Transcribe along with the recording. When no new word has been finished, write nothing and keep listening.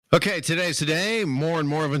Okay, today's today. More and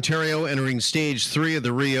more of Ontario entering stage 3 of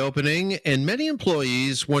the reopening, and many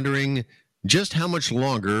employees wondering just how much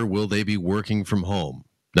longer will they be working from home.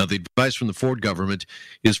 Now, the advice from the Ford government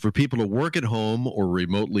is for people to work at home or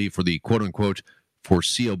remotely for the quote-unquote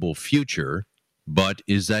foreseeable future, but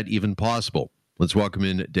is that even possible? Let's welcome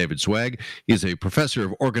in David Zweig. He's a professor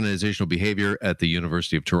of organizational behavior at the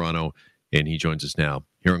University of Toronto, and he joins us now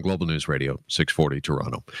here on Global News Radio, 640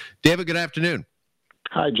 Toronto. David, good afternoon.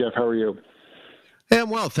 Hi, Jeff. How are you? Yeah,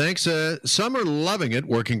 well, thanks. Some are loving it,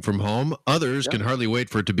 working from home. Others can hardly wait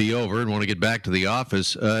for it to be over and want to get back to the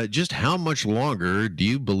office. Just how much longer do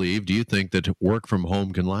you think that work from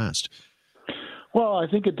home can last? Well, I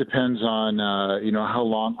think it depends on,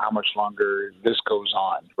 how much longer this goes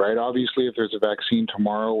on, right? Obviously, if there's a vaccine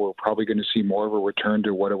tomorrow, we're probably going to see more of a return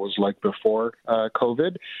to what it was like before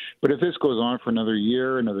COVID. But if this goes on for another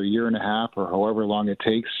year and a half, or however long it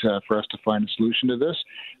takes for us to find a solution to this,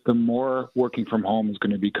 the more working from home is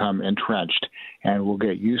going to become entrenched, and we'll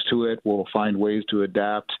get used to it. We'll find ways to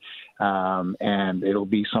adapt. And it'll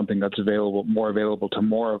be something that's more available to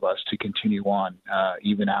more of us to continue on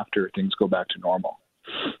even after things go back to normal.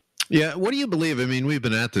 Yeah, what do you believe? I mean, we've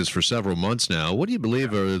been at this for several months now. What do you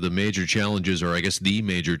believe are the major challenges, or I guess the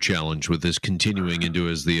major challenge with this continuing into,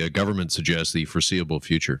 as the government suggests, the foreseeable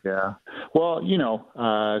future? Yeah. Well,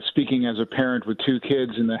 speaking as a parent with two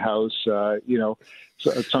kids in the house,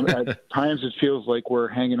 at times it feels like we're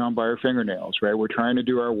hanging on by our fingernails, right? We're trying to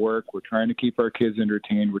do our work. We're trying to keep our kids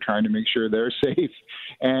entertained. We're trying to make sure they're safe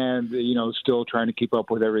and, still trying to keep up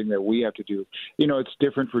with everything that we have to do. It's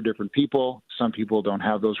different for different people. Some people don't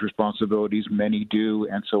have those responsibilities. Many do.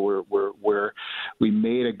 And so we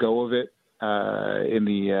made a go of it in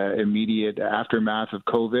the immediate aftermath of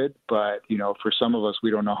COVID. But, for some of us, we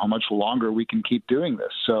don't know how much longer we can keep doing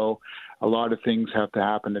this. So a lot of things have to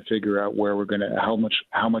happen to figure out where we're going to,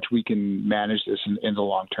 how much we can manage this in the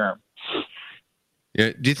long term.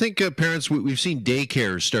 Yeah. Do you think parents, we've seen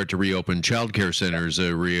daycares start to reopen, childcare centers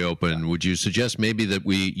reopen. Would you suggest maybe that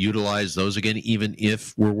we utilize those again, even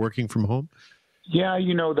if we're working from home? Yeah,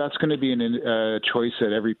 that's going to be a choice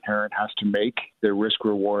that every parent has to make, the risk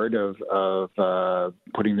reward of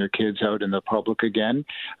putting their kids out in the public again.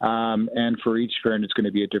 And for each parent, it's going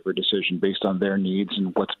to be a different decision based on their needs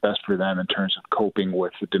and what's best for them in terms of coping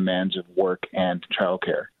with the demands of work and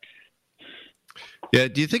childcare. Yeah.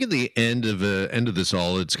 Do you think at the end of this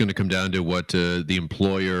all, it's going to come down to what the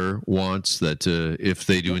employer wants, that if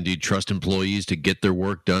they do indeed trust employees to get their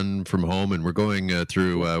work done from home? And we're going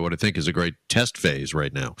through what I think is a great test phase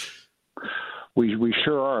right now. We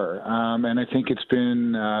sure are. And I think it's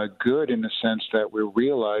been good in the sense that we're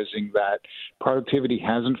realizing that productivity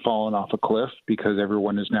hasn't fallen off a cliff because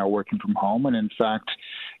everyone is now working from home. And in fact,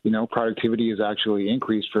 productivity has actually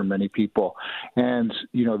increased for many people. And,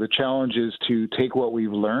 the challenge is to take what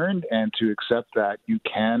we've learned and to accept that you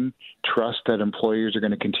can trust that employers are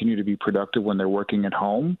going to continue to be productive when they're working at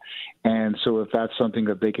home. And so if that's something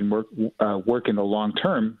that they can work in the long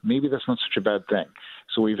term, maybe that's not such a bad thing.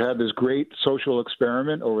 So we've had this great social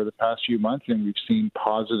experiment over the past few months, and we've seen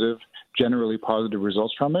generally positive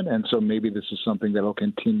results from it. And so maybe this is something that will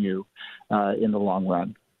continue in the long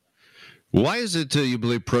run. Why is it you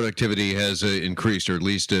believe productivity has increased, or at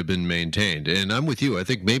least been maintained? And I'm with you. I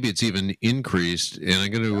think maybe it's even increased. And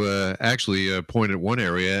I'm going to actually point at one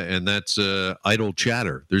area, and that's idle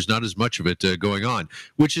chatter. There's not as much of it going on,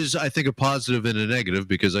 which is, I think, a positive and a negative,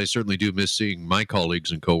 because I certainly do miss seeing my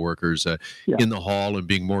colleagues and coworkers in the hall and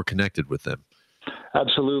being more connected with them.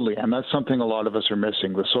 Absolutely. And that's something a lot of us are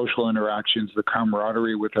missing, the social interactions, the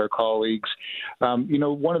camaraderie with our colleagues.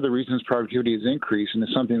 One of the reasons productivity has increased, and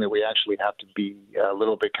it's something that we actually have to be a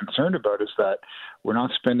little bit concerned about, is that we're not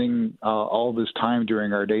spending all this time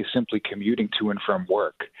during our day simply commuting to and from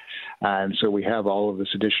work. And so we have all of this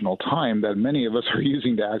additional time that many of us are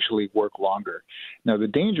using to actually work longer. Now, the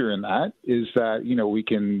danger in that is that, we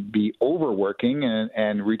can be overworking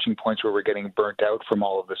and reaching points where we're getting burnt out from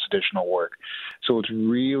all of this additional work. So it's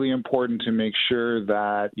really important to make sure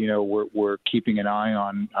that, we're keeping an eye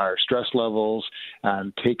on our stress levels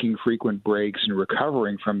and taking frequent breaks and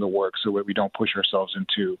recovering from the work so that we don't push ourselves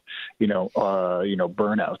into,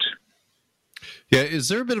 burnout. Yeah, is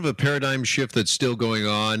there a bit of a paradigm shift that's still going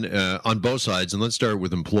on both sides? And let's start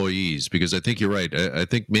with employees, because I think you're right. I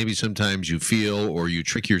think maybe sometimes you feel, or you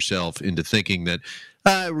trick yourself into thinking that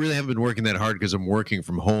I really haven't been working that hard because I'm working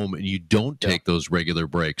from home, and you don't take those regular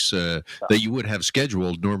breaks that you would have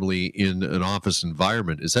scheduled normally in an office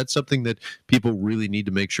environment. Is that something that people really need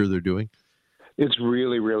to make sure they're doing? It's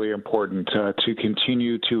really, really important to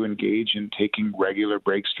continue to engage in taking regular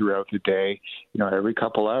breaks throughout the day. Every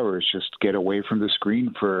couple hours, just get away from the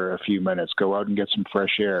screen for a few minutes, go out and get some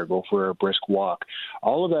fresh air, go for a brisk walk.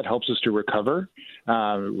 All of that helps us to recover,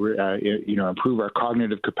 improve our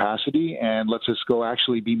cognitive capacity, and lets us go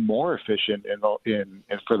actually be more efficient in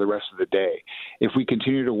for the rest of the day. If we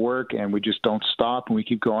continue to work and we just don't stop and we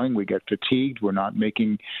keep going, we get fatigued. We're not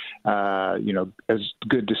making, as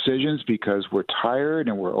good decisions because we're tired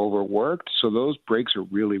and we're overworked. So those breaks are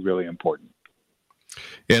really, really important.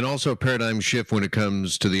 And also a paradigm shift when it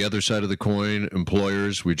comes to the other side of the coin,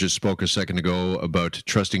 employers. We just spoke a second ago about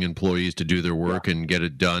trusting employees to do their work and get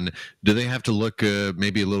it done. Do they have to look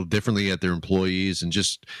maybe a little differently at their employees and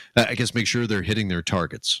just, I guess, make sure they're hitting their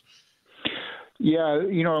targets? Yeah,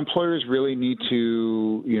 employers really need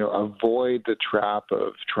to, avoid the trap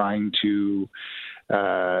of trying to,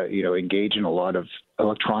 engage in a lot of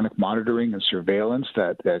electronic monitoring and surveillance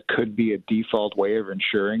that could be a default way of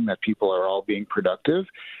ensuring that people are all being productive,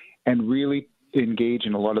 and really engage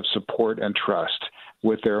in a lot of support and trust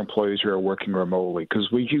with their employees who are working remotely. Because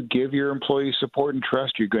when you give your employees support and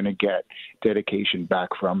trust, you're going to get dedication back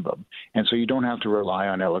from them. And so you don't have to rely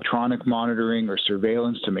on electronic monitoring or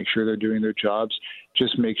surveillance to make sure they're doing their jobs.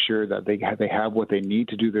 Just make sure that they have what they need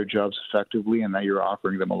to do their jobs effectively, and that you're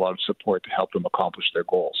offering them a lot of support to help them accomplish their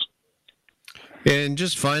goals. And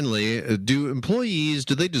just finally, do employees,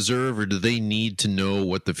 do they deserve or do they need to know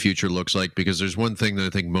what the future looks like? Because there's one thing that I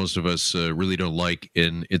think most of us really don't like,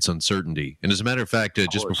 and it's uncertainty. And as a matter of fact,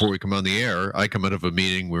 just before we come on the air, I come out of a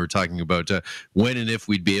meeting, we were talking about when and if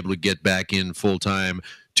we'd be able to get back in full-time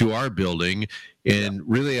to our building. And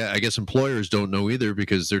really, I guess employers don't know either,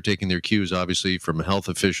 because they're taking their cues, obviously, from health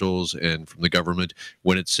officials and from the government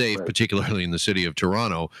when it's safe, particularly in the city of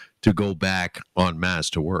Toronto, to go back en masse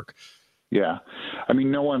to work. Yeah. I mean,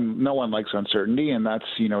 no one likes uncertainty, and that's,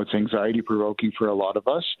 it's anxiety provoking for a lot of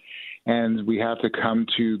us. And we have to come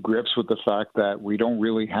to grips with the fact that we don't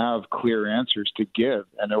really have clear answers to give,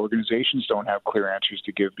 and organizations don't have clear answers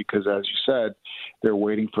to give because, as you said, they're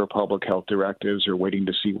waiting for public health directives or waiting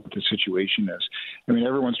to see what the situation is. I mean,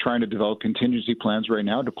 everyone's trying to develop contingency plans right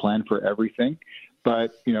now to plan for everything.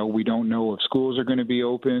 But, we don't know if schools are going to be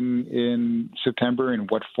open in September, in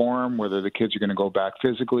what form, whether the kids are going to go back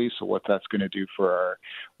physically. So what that's going to do for our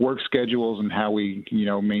work schedules and how we,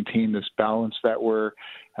 maintain this balance that we're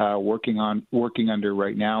working under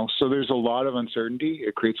right now. So there's a lot of uncertainty.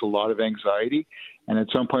 It creates a lot of anxiety. And at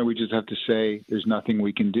some point, we just have to say there's nothing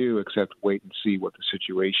we can do except wait and see what the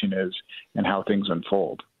situation is and how things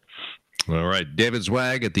unfold. All right. David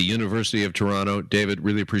Zweig at the University of Toronto. David,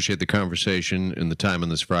 really appreciate the conversation and the time on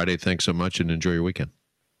this Friday. Thanks so much, and enjoy your weekend.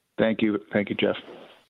 Thank you. Thank you, Jeff.